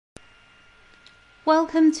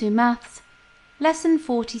Welcome to Maths, Lesson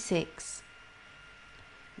 46.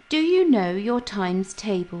 Do you know your times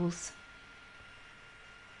tables?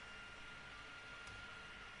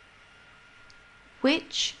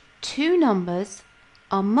 Which two numbers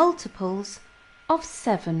are multiples of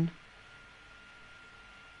 7?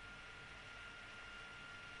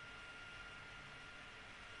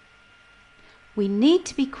 We need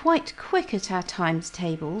to be quite quick at our times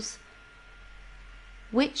tables.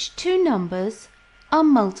 Which two numbers are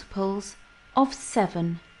multiples of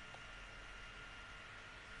 7?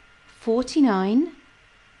 49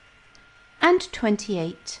 and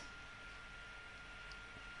 28.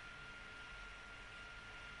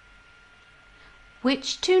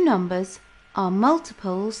 Which two numbers are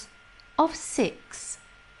multiples of 6?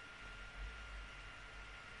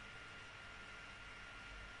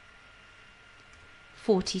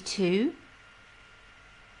 42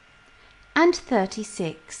 and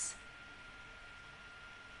 36.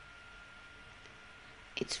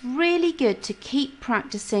 It's really good to keep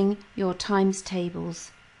practicing your times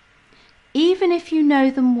tables. Even if you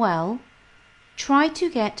know them well, try to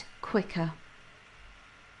get quicker.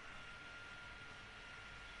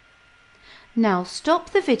 Now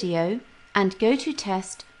stop the video and go to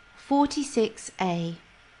test 46A.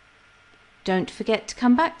 Don't forget to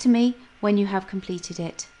come back to me when you have completed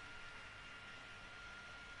it.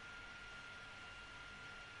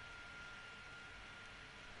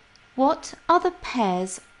 What are the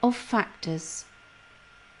pairs of factors?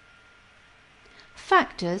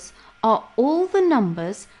 Factors are all the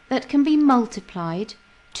numbers that can be multiplied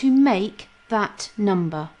to make that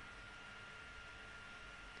number.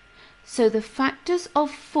 So the factors of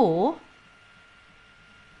 4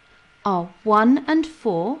 are 1 and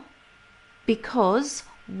 4 because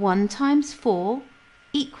 1 times 4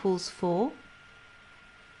 equals 4,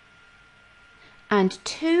 and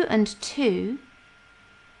 2 and 2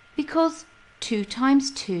 because 2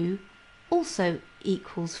 times 2 also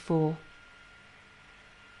equals 4.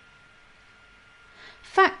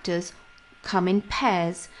 Factors come in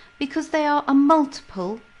pairs because they are a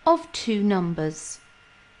multiple of two numbers.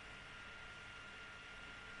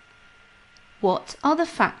 What are the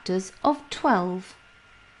factors of 12?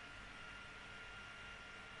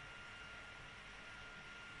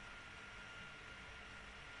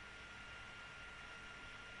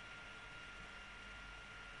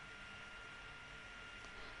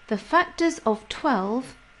 The factors of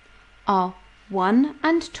 12 are 1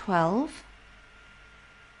 and 12,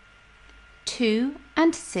 2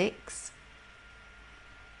 and 6,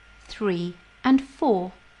 3 and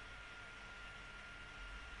 4.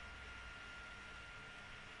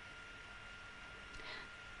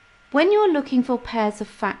 When you're looking for pairs of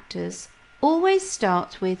factors, always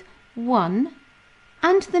start with 1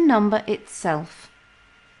 and the number itself.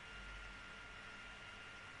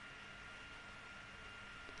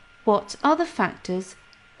 What are the factors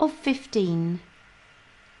of 15?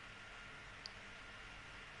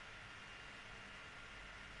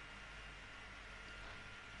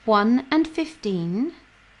 One and 15,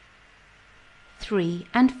 3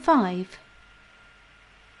 and 5.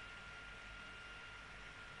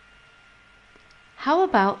 How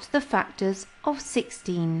about the factors of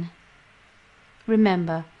 16?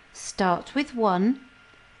 Remember, start with 1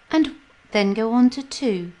 and then go on to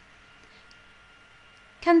 2.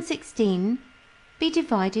 Can 16 be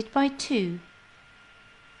divided by 2?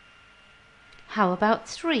 How about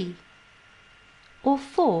 3 or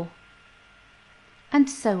 4? And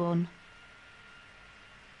so on.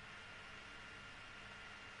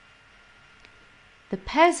 The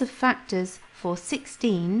pairs of factors for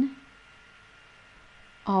 16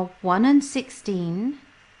 are 1 and 16,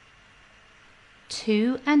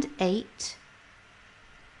 2 and 8,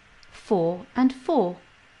 4 and 4.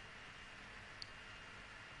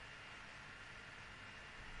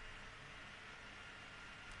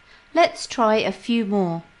 Let's try a few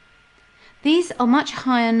more. These are much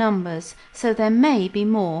higher numbers, so there may be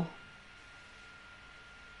more.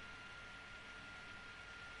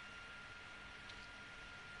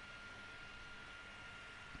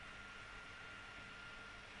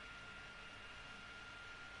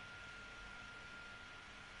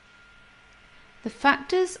 The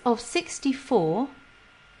factors of 64,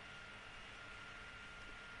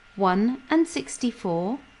 1 and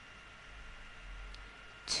 64,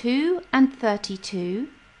 2 and 32,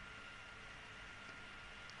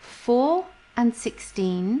 4 and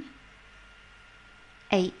 16,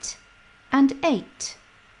 8 and 8.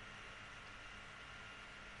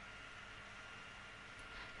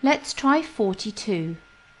 Let's try 42.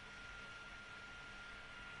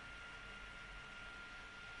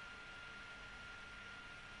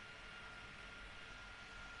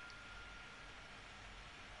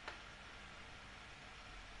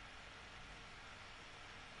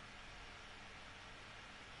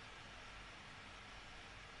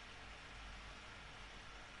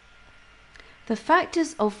 The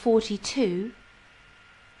factors of 42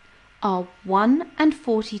 are 1 and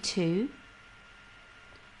 42,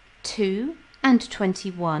 2 and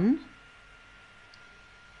 21,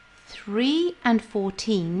 3 and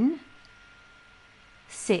 14,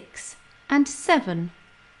 6 and 7.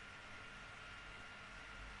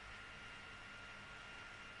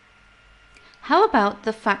 How about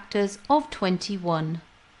the factors of 21?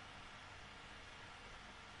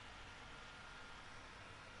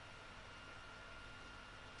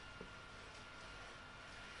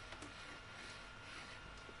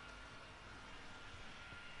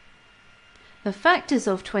 The factors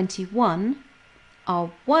of 21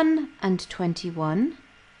 are 1 and 21,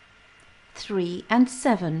 3 and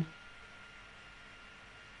 7.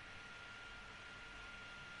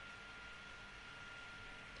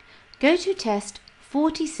 Go to test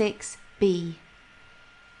 46B.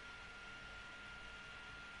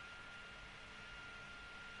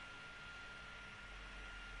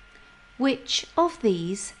 Which of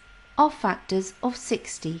these are factors of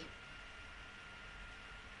 60?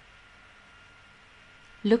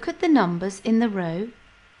 Look at the numbers in the row.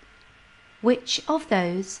 Which of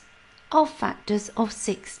those are factors of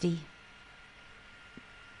 60?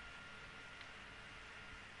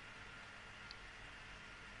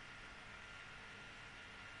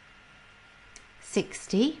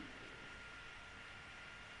 $60,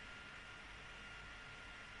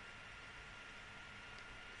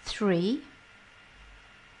 $3,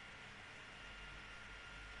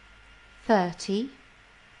 $30,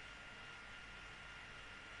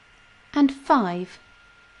 and $5.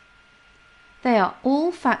 They are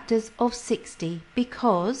all factors of 60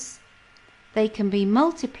 because they can be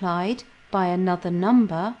multiplied by another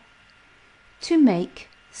number to make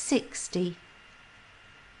 60.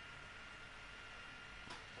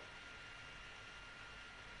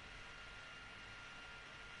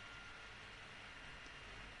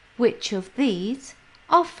 Which of these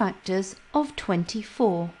are factors of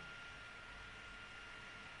 24?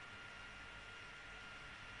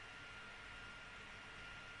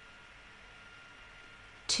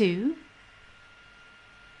 Two,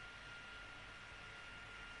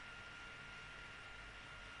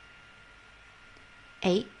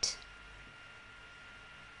 8,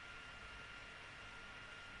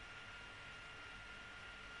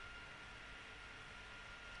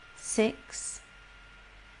 6,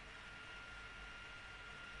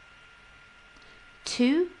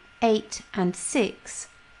 2, 8 and 6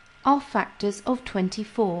 are factors of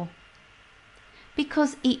 24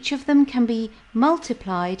 because each of them can be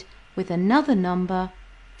multiplied with another number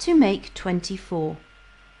to make 24.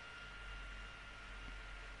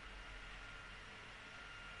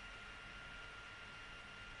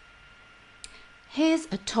 Here's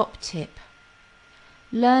a top tip.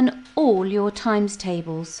 Learn all your times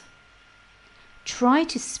tables. Try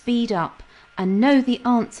to speed up and know the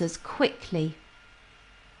answers quickly.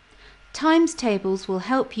 Times tables will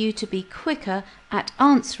help you to be quicker at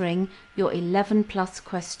answering your 11+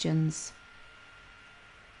 questions.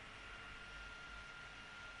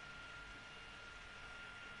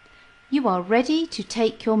 You are ready to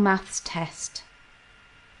take your maths test.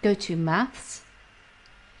 Go to Maths,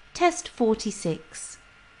 Test 46.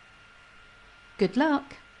 Good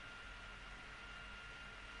luck!